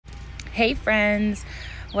Hey friends,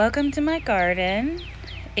 welcome to my garden.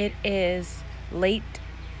 It is late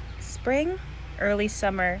spring, early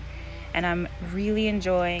summer, and I'm really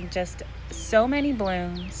enjoying just so many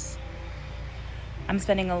blooms. I'm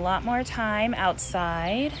spending a lot more time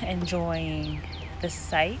outside enjoying the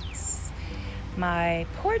sights. My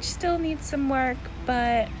porch still needs some work,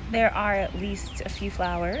 but there are at least a few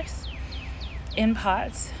flowers in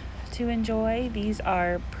pots to enjoy. These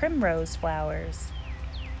are primrose flowers.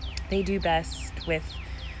 They do best with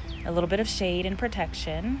a little bit of shade and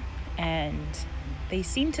protection, and they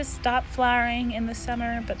seem to stop flowering in the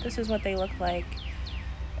summer, but this is what they look like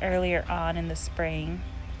earlier on in the spring.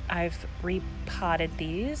 I've repotted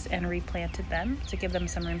these and replanted them to give them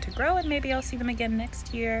some room to grow, and maybe I'll see them again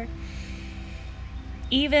next year.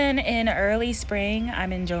 Even in early spring,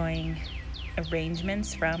 I'm enjoying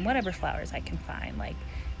arrangements from whatever flowers I can find, like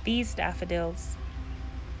these daffodils.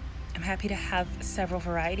 I'm happy to have several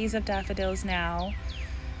varieties of daffodils now.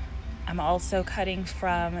 I'm also cutting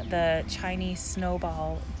from the Chinese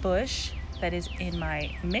snowball bush that is in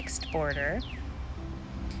my mixed border,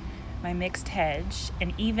 my mixed hedge,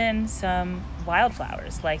 and even some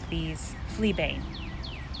wildflowers like these fleabane.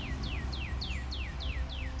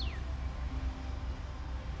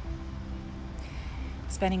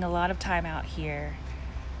 Spending a lot of time out here.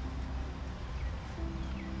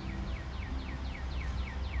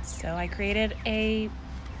 So I created a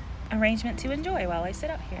arrangement to enjoy while I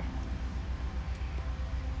sit out here.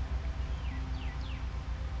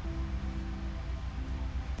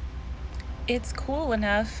 It's cool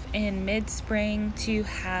enough in mid-spring to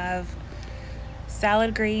have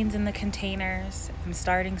salad greens in the containers. I'm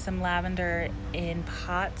starting some lavender in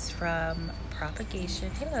pots from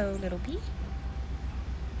propagation. Hello, little bee.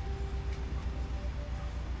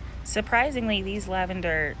 Surprisingly, these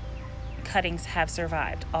lavender cuttings have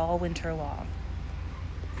survived all winter long,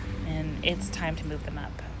 and it's time to move them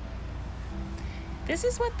up. This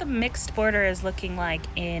is what the mixed border is looking like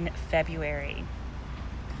in February.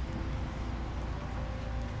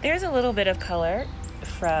 There's a little bit of color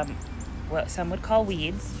from what some would call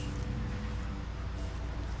weeds,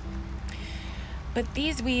 but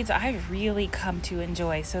these weeds I've really come to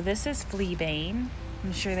enjoy. So this is fleabane.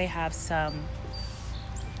 I'm sure they have some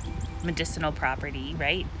medicinal property,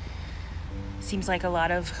 right? Seems like a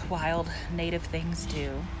lot of wild native things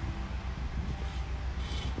do.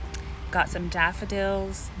 Got some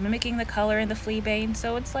daffodils mimicking the color in the fleabane,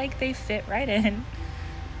 so it's like they fit right in.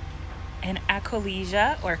 And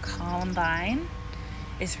aquilegia or columbine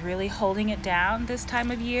is really holding it down this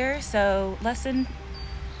time of year. So lesson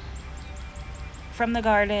from the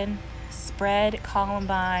garden, spread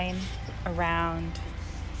columbine around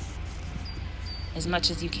as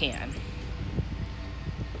much as you can.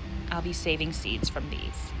 I'll be saving seeds from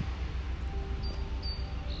these.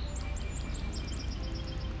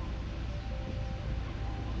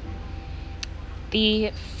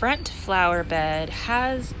 The front flower bed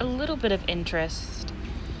has a little bit of interest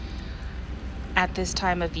at this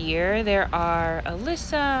time of year. There are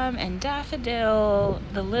alyssum and daffodil.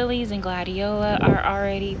 The lilies and gladiola are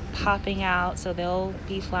already popping out, so they'll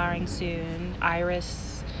be flowering soon.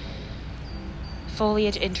 Iris,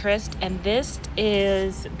 foliage interest, and this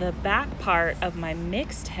is the back part of my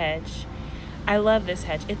mixed hedge. I love this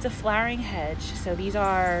hedge. It's a flowering hedge, so these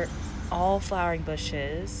are all flowering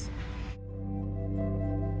bushes.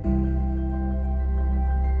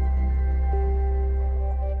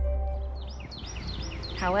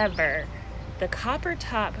 However, the copper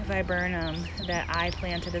top viburnum that I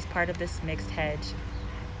planted as part of this mixed hedge,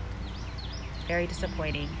 very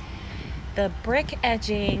disappointing. The brick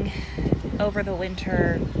edging over the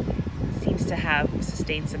winter seems to have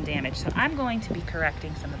sustained some damage, so I'm going to be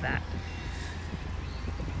correcting some of that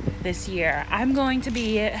this year. I'm going to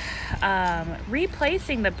be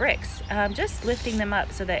replacing the bricks, just lifting them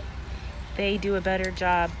up so that they do a better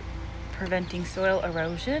job preventing soil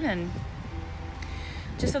erosion and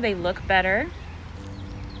just so they look better.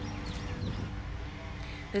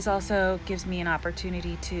 This also gives me an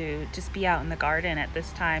opportunity to just be out in the garden at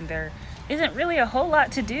this time. There isn't really a whole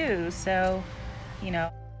lot to do, so, you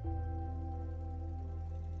know.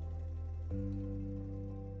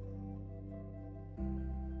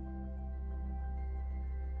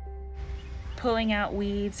 Pulling out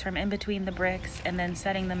weeds from in between the bricks and then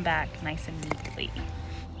setting them back nice and neatly.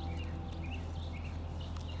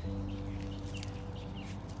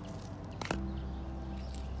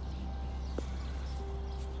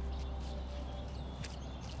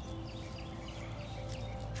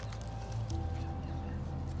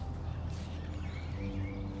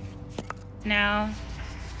 Now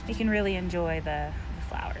we can really enjoy the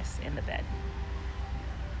flowers in the bed.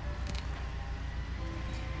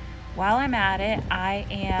 While I'm at it, I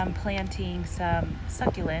am planting some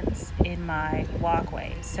succulents in my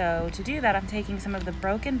walkway. So to do that, I'm taking some of the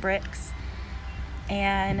broken bricks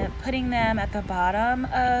and putting them at the bottom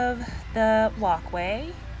of the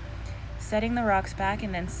walkway, setting the rocks back,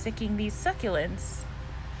 and then sticking these succulents.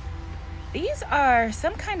 These are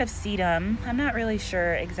some kind of sedum. I'm not really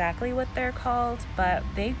sure exactly what they're called, but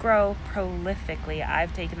they grow prolifically.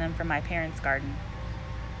 I've taken them from my parents' garden,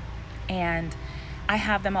 and I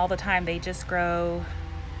have them all the time. They just grow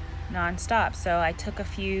nonstop. So I took a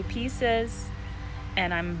few pieces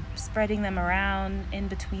and I'm spreading them around in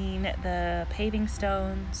between the paving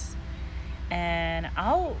stones, and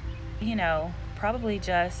I'll, probably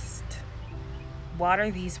just water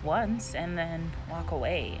these once and then walk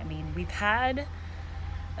away. I mean, we've had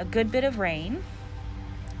a good bit of rain,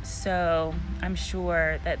 so I'm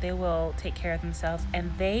sure that they will take care of themselves,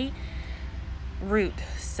 and they root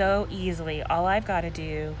so easily. All I've got to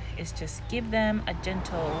do is just give them a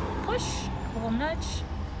gentle push, a little nudge,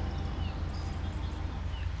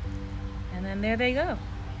 and then there they go.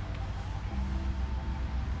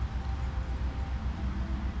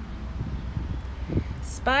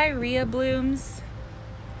 Spirea blooms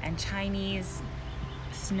and Chinese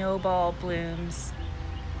snowball blooms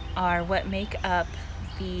are what make up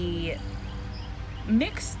the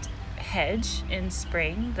mixed hedge in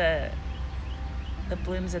spring, the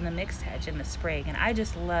blooms in the mixed hedge in the spring. And I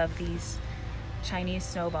just love these Chinese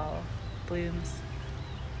snowball blooms.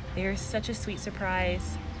 They're such a sweet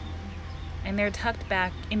surprise, and they're tucked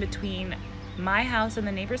back in between my house and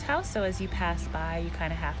the neighbor's house, so as you pass by you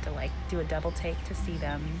kind of have to do a double take to see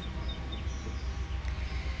them.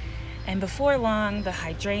 And before long, the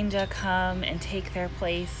hydrangea come and take their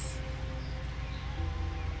place.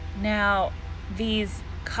 Now, these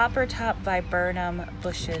copper top viburnum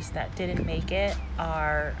bushes that didn't make it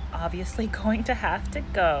are obviously going to have to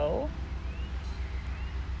go.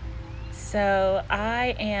 So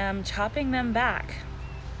I am chopping them back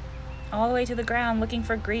all the way to the ground, looking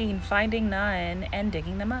for green, finding none, and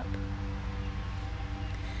digging them up.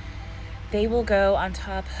 They will go on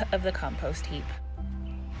top of the compost heap.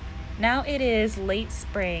 Now it is late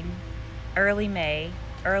spring, early May,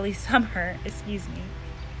 early summer, excuse me,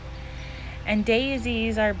 and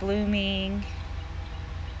daisies are blooming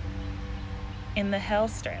in the hill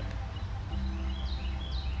strip.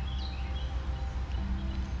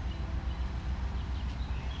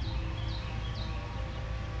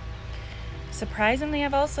 Surprisingly,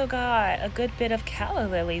 I've also got a good bit of calla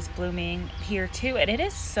lilies blooming here too, and it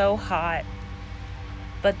is so hot,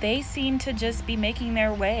 but they seem to just be making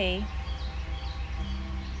their way.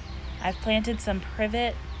 I've planted some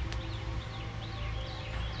privet.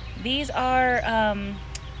 These are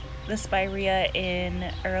the spirea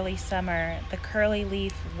in early summer. The curly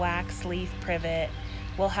leaf, wax leaf privet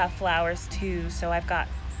will have flowers too, so I've got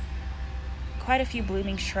quite a few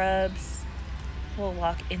blooming shrubs. We'll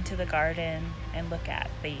walk into the garden and look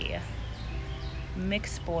at the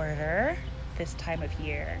mixed border this time of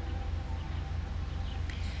year.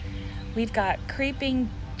 We've got creeping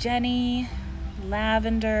jenny,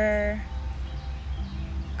 lavender,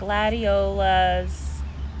 gladiolas,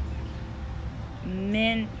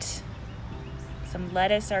 mint, some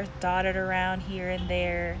lettuce are dotted around here and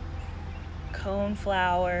there, cone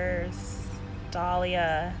flowers,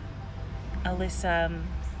 dahlia, alyssum,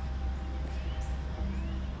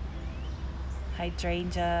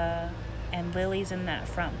 hydrangea, and lilies in that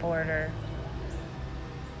front border.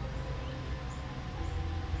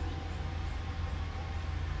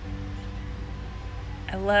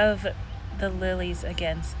 I love the lilies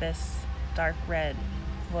against this dark red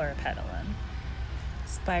loropetalum.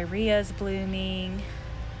 Spirea's blooming.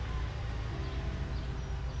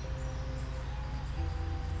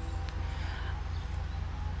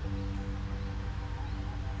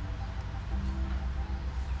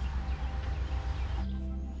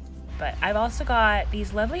 But I've also got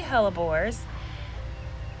these lovely hellebores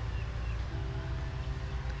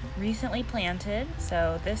recently planted,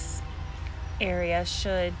 so this area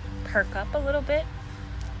should perk up a little bit.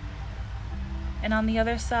 And on the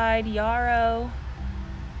other side, yarrow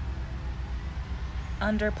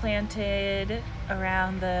underplanted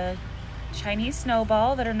around the Chinese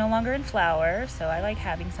snowball that are no longer in flower, so I like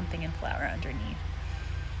having something in flower underneath.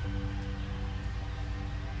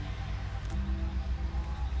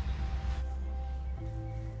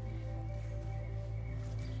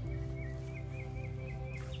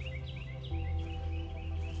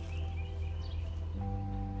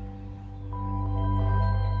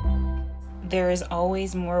 There is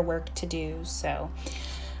always more work to do, so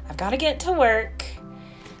I've got to get to work.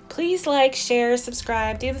 Please like, share,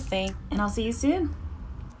 subscribe, do the thing, and I'll see you soon.